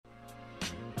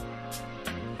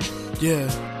Yeah,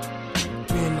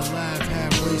 me in the lab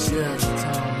had wasted at the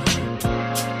time,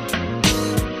 man.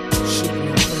 Shooting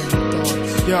on favorite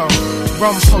thoughts. Yo,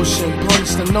 rum potion,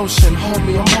 blunts the notion.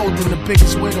 Homie, I'm holding the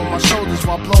biggest weight on my shoulders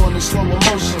while blowing in slow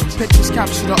motion. Pictures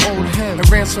capture the old hymn and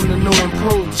ransom the new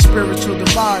improved. The spiritual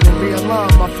divide and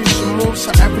realign my future moves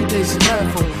so every day's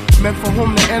eventful. Meant for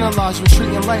whom to analyze when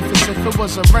treating life as if it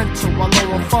was a rental while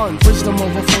low on funds. Wisdom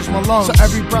overflows my lungs. So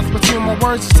every breath between my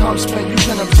words is time spent. You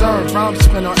can observe rhymes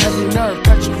spin on every nerve.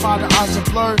 Petrify the eyes are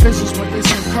blurred. Visions when it's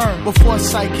concurred. Before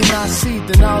sight cannot see,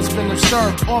 denial's been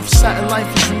observed. Offset in life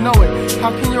as you know it. How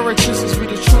can your existence be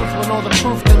the truth when all the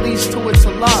proof that leads to it's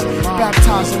a lie?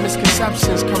 Baptized in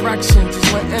misconceptions, corrections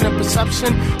is when inner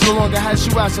perception no longer has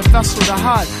you as a vessel to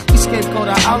hide. We scapegoat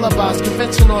our alibis,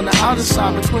 convention on the outer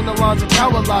side between the lines of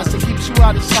coward lies that keeps you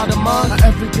out of sight of mind.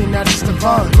 Everything that is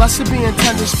divine. Blessed be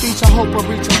intended speech. I hope I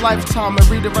reach a lifetime and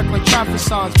redirect like traffic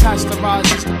signs.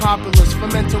 Pasteurize the populace.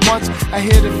 Fermented once. I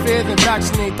hear the fear, then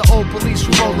vaccinate the old police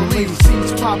who roll the leaves.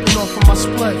 Seeds popping off of my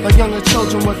split. Like younger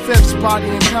children with fifths, body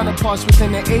and counterparts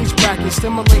within their age bracket.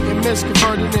 Stimulating myths,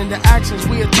 converted into actions.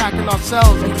 We attacking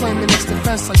ourselves and claiming it's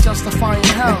defense like justifying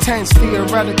hell. Intense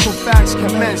theoretical facts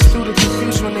commence through the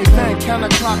confusion when they vent.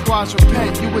 Counterclockwise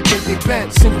repent. You would think they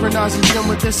bent. Synchronizing them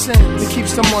with this. It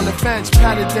keeps them on the fence,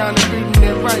 patted down and reading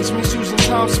their rights, misusing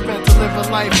time spent to live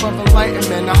a life of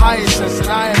enlightenment. The highest sense that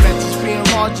I am at is being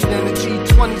larger than a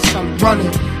G20 something.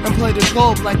 Running and play the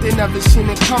globe like they never seen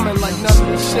it coming, like none of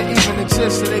this shit even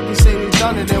exists, so they can say they've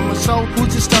done it. And when so,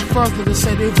 who's a step further to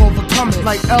say they've overcome it?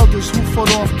 Like elders who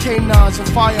fought off K9s and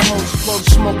fire hoses, blow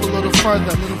the smoke a little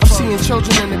further. I'm seeing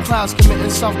children in the clouds committing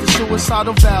self to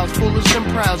suicidal vows, foolish and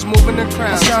proud, moving in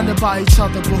crowds, surrounded by each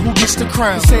other, but who gets the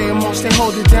crown? They say most they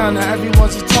hold it down, now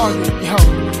everyone's a target. Yo,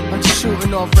 I'm just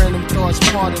shooting off random thoughts,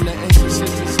 pardon the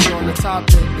inconsistency on the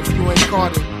topic. If you ain't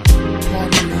caught it,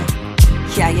 pardon me.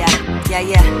 Yeah.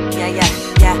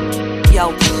 Yo,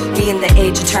 we in the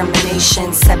age of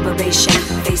termination, separation.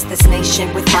 Face this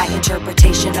nation with my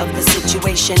interpretation of the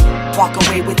situation. Walk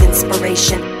away with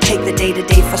inspiration. Take the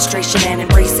day-to-day frustration and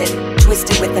embrace it. Twist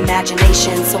it with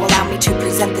imagination. So allow me to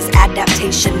present this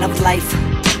adaptation of life.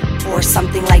 Or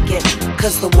something like it.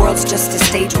 Cause the world's just a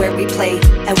stage where we play,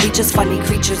 and we just funny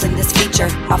creatures in this feature.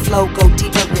 My flow go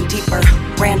deeper and deeper.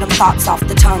 Random thoughts off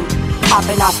the tongue,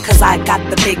 popping off cause I got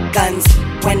the big guns.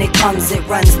 When it comes, it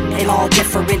runs in all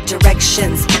different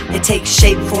directions. It takes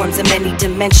shape, forms, and many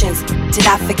dimensions. Did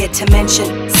I forget to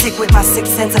mention? Sick with my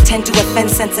sixth sense, I tend to offend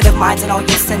sensitive minds and all your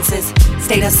senses.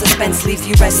 State of suspense leaves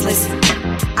you restless.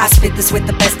 I spit this with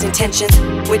the best intentions,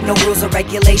 with no rules or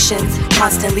regulations.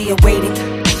 Constantly awaiting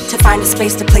to find a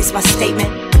space to place my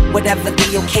statement. Whatever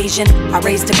the occasion, I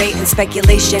raise debate and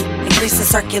speculation. Increase the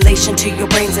circulation to your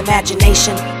brain's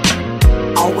imagination.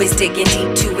 Always digging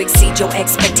deep to exceed your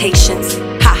expectations.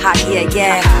 Ha,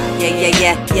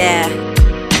 yeah.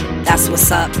 That's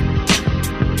what's up.